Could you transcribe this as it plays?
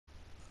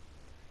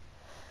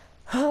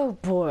Oh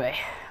boy,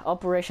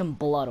 Operation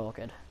Blood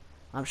Orchid.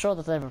 I'm sure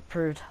that they've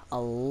improved a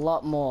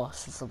lot more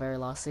since the very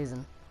last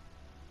season.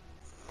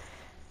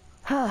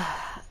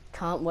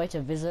 Can't wait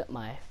to visit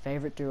my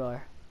favorite duo,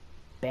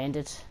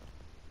 Bandit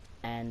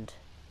and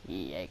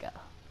Jaeger.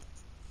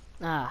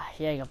 Ah,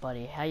 Jaeger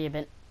buddy, how you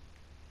been?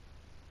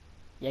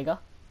 Jaeger?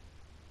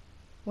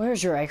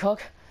 Where's your ACOG?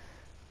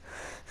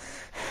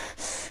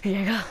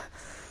 Jaeger,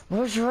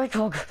 where's your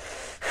ACOG?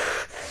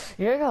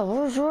 Jaeger,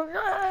 where's your...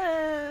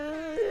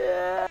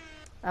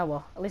 Oh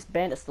well, at least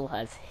Bandit still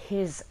has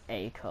his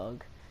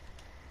ACOG.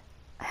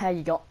 How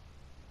you got?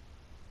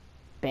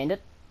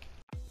 Bandit?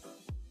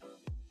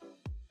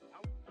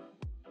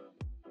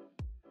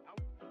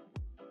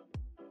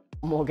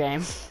 One more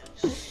game.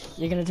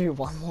 You're gonna do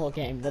one more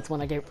game, that's when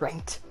I get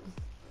ranked.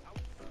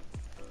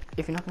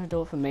 If you're not gonna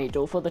do it for me,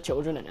 do it for the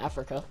children in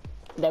Africa.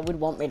 They would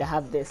want me to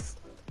have this.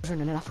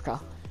 Children in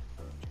Africa.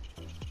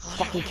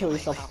 Fucking kill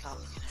yourself.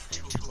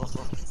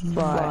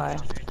 Bye.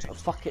 Oh,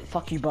 fuck it,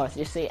 fuck you both.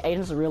 You see,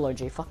 Aiden's a real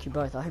OG, fuck you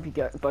both. I hope you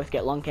both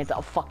get lung cancer.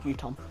 Oh, fuck you,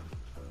 Tom.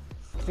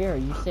 Vera,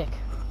 you thick.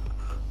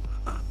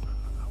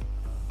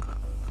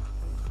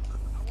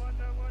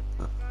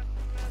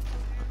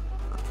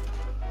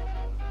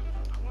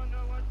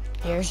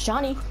 Here's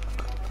Johnny.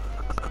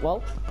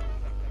 Well.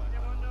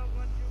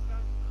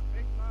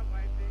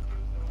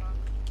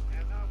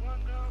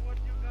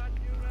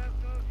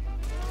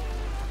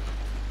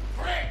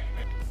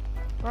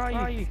 Where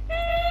are you?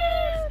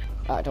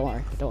 Alright, don't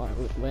worry.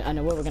 I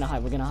know where we're gonna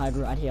hide. We're gonna hide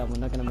right here. We're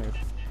not gonna move.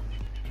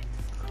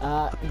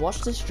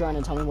 Watch this drone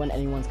and tell me when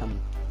anyone's coming.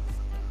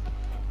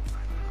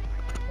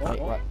 Wait,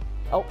 what?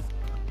 Oh.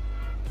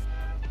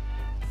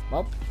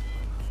 Well.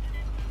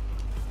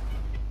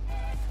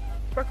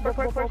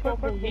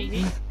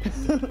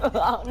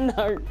 Oh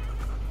no.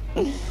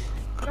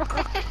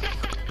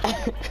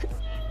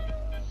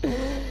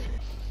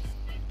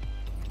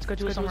 Let's go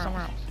do it somewhere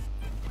else.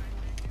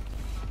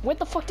 Where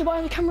the fuck did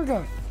the camera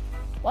go?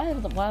 Why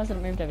hasn't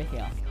it moved over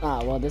here?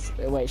 Ah, well this,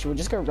 wait, should we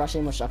just go rush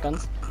in with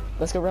shotguns?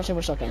 Let's go rush in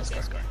with shotguns.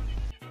 Let's go.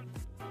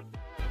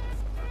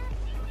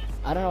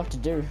 I don't know what to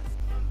do.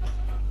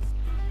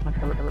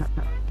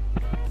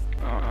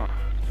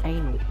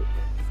 Anal.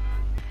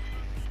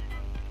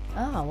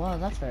 Ah, well,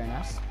 that's very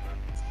nice.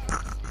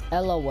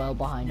 LOL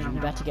behind you, you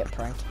about to get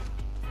pranked.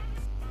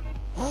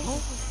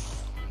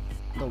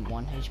 The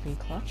 1 HP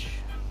clutch?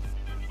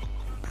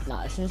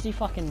 Nah, as soon as he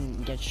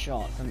fucking gets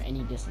shot from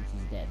any distance,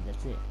 he's dead,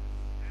 that's it.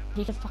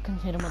 He could fucking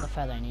hit him with a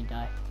feather and he'd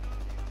die.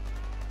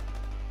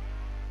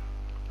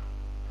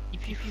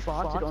 If you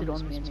farted on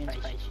this man's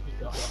face, he'd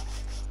die.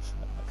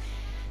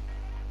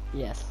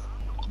 Yes.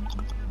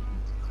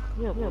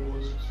 Yeah,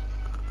 boys.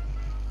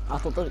 I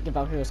thought that the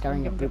Valkyrie was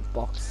carrying a boot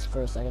box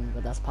for a second,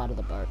 but that's part of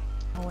the boat.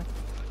 Oh wait.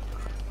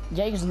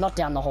 Jaeger's not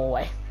down the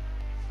hallway.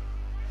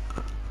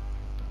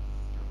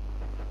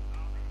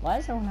 Why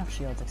does everyone have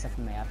shields except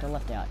for me? I feel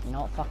left out. You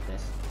know what? Fuck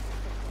this.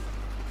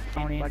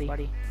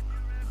 Buddy.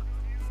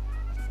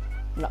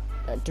 No,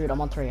 dude, I'm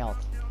on 3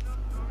 health.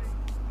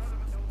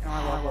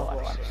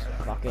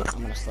 Fuck it,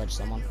 I'm gonna sledge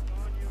someone.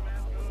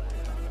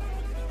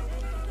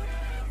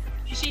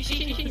 See,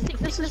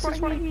 this is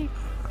running me.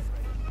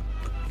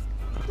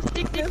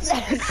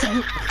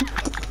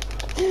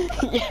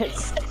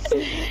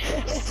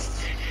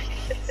 Yes.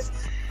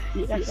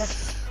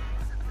 Yes.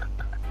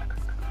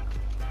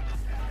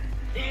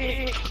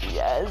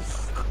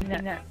 Yes.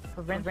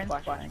 Prevent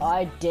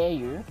I dare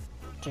you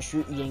to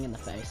shoot Ying in the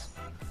face.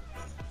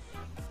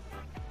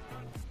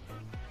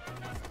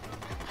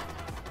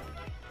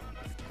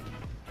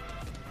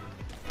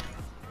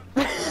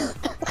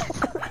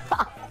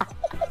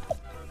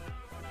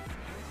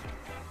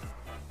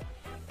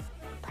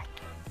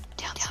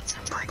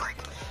 Break.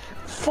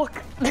 Fuck.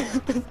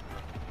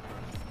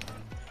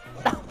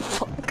 Oh,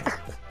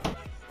 fuck.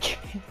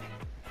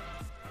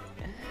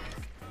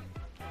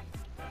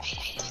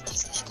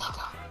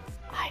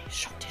 I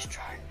shot his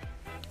drone.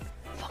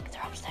 Fuck,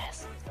 they're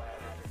upstairs.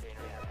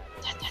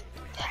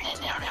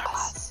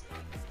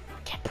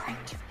 Get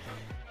pranked.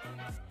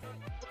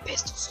 The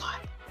pistol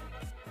snipe.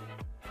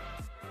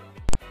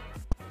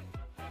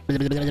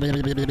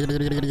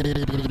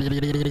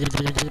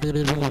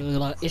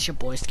 It's your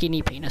boy,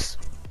 Skinny Penis.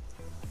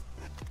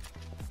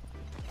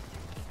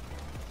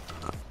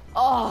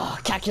 Oh,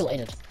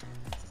 calculated.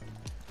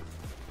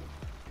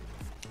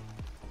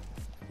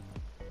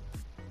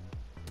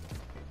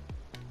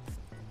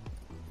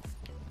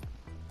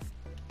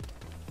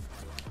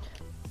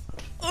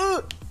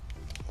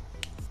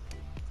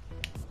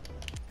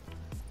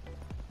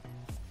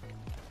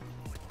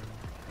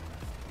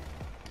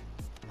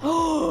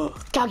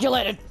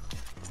 Calculated.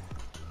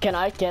 Can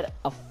I get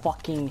a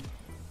fucking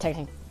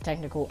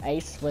technical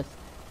ace with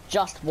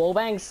just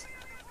wallbangs?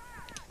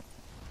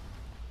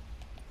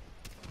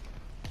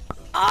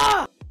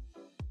 Ah!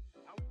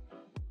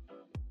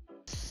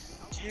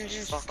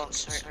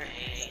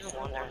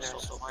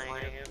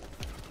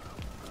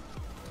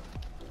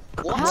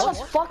 How the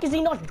fuck is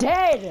he not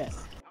dead?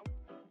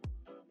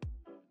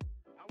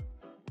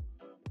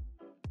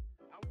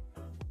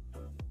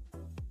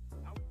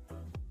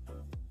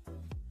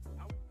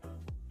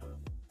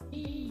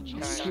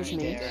 Excuse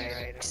me.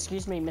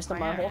 Excuse me, Mr.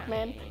 Mohawk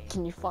Man.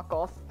 Can you fuck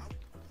off?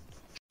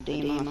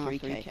 DMR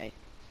 3K.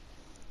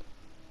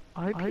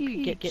 I hope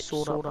you get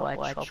sorted out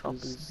by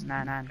choppers,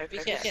 man. Hope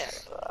you get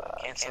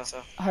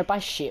cancer. I hope I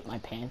shit my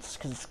pants,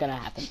 because it's gonna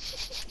happen.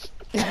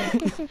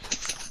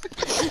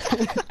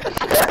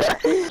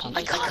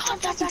 I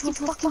can't back into a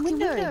fucking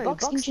window.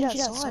 Boxing shit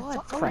outside.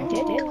 Cranked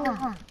it.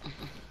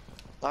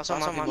 Last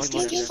time I was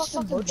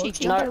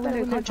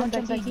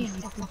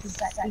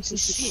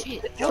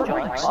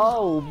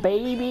Oh,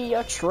 baby,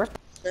 you're tripping.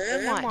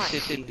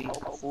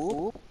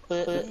 Cool.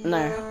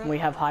 No, we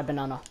have high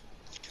banana.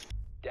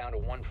 Down to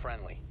one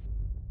friendly.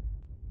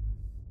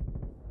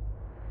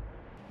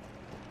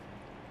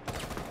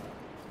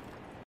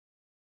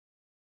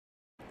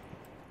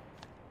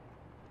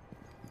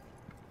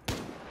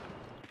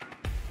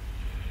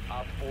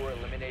 Op 4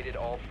 eliminated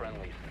all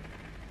friendlies.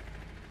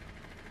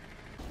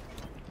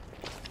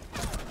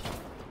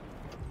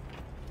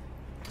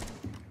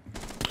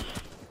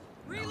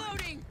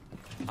 Reloading!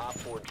 Op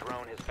 4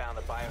 drone has found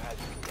the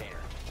biohazard container.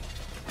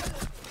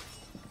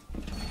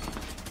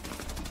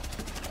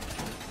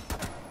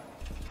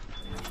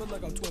 Feel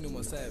like I'm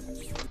 21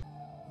 Savage.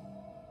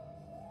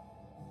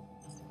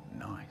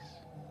 Nice.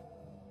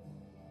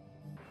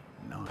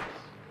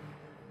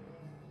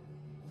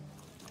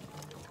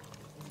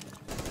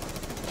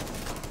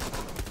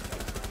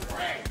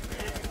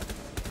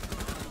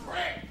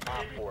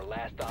 Op 4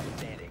 last stop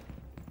standing.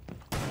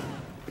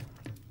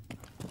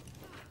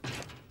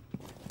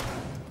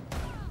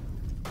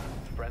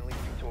 Friendly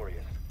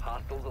victorious.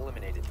 Hostiles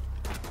eliminated.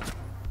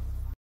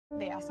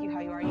 They ask you how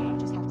you are, you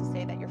just have to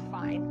say that you're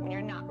fine when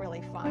you're not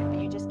really fine,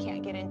 but you just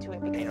can't get into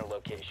it because Container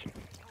location.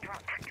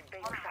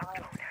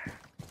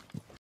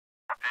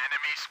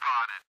 Enemy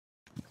spotted.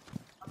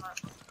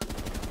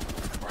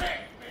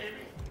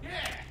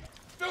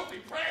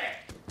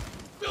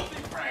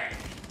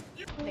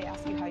 they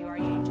ask you how you are,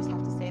 you just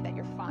have to say that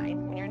you're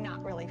fine when you're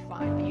not really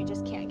fine, but you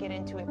just can't get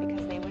into it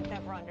because they would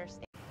never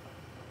understand.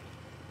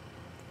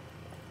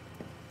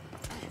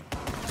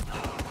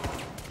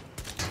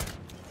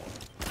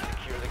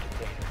 Secure the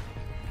container.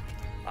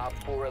 Op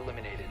 4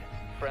 eliminated.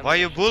 Friendly Why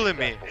you bullying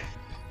me?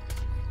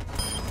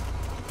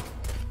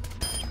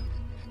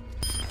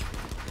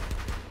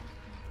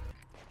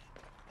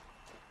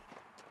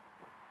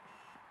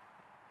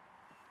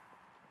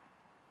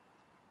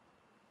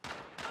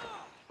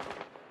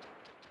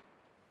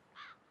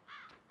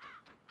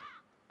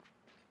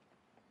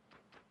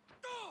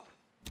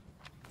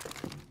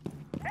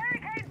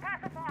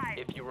 successful.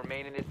 If you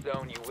remain in this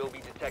zone, you will be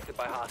detected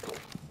by hostiles.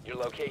 Your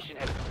location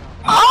has...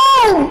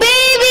 Oh,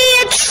 baby,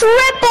 a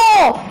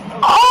triple!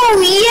 Oh,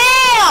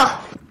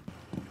 yeah!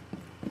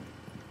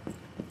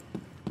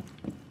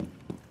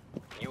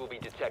 You will be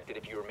detected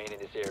if you remain in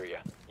this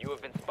area. You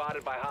have been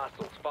spotted by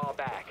hostiles. Fall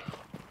back.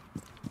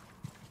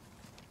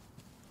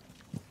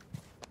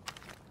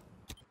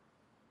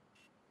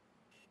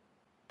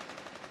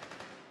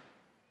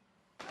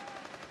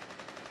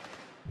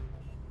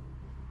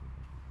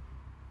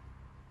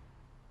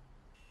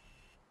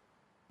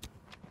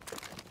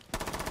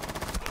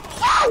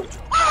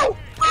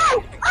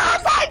 Oh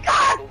my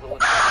god!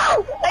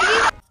 Oh!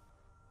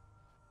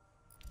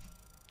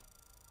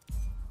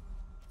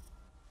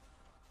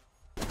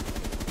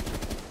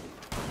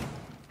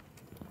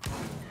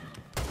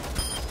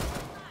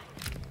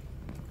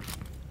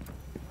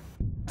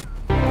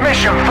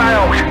 Mission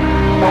failed.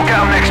 We'll get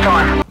them next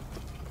time.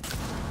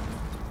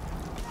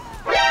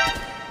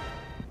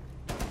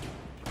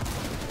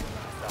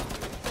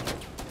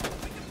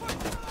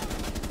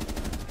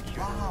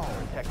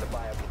 Protect the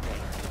bio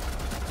container.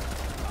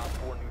 Op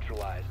 4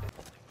 neutralized.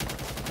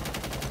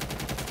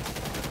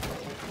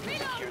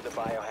 Secure the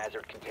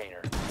biohazard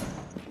container.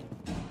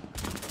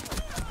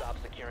 Stop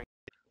securing.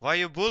 Why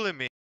you bullying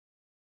me?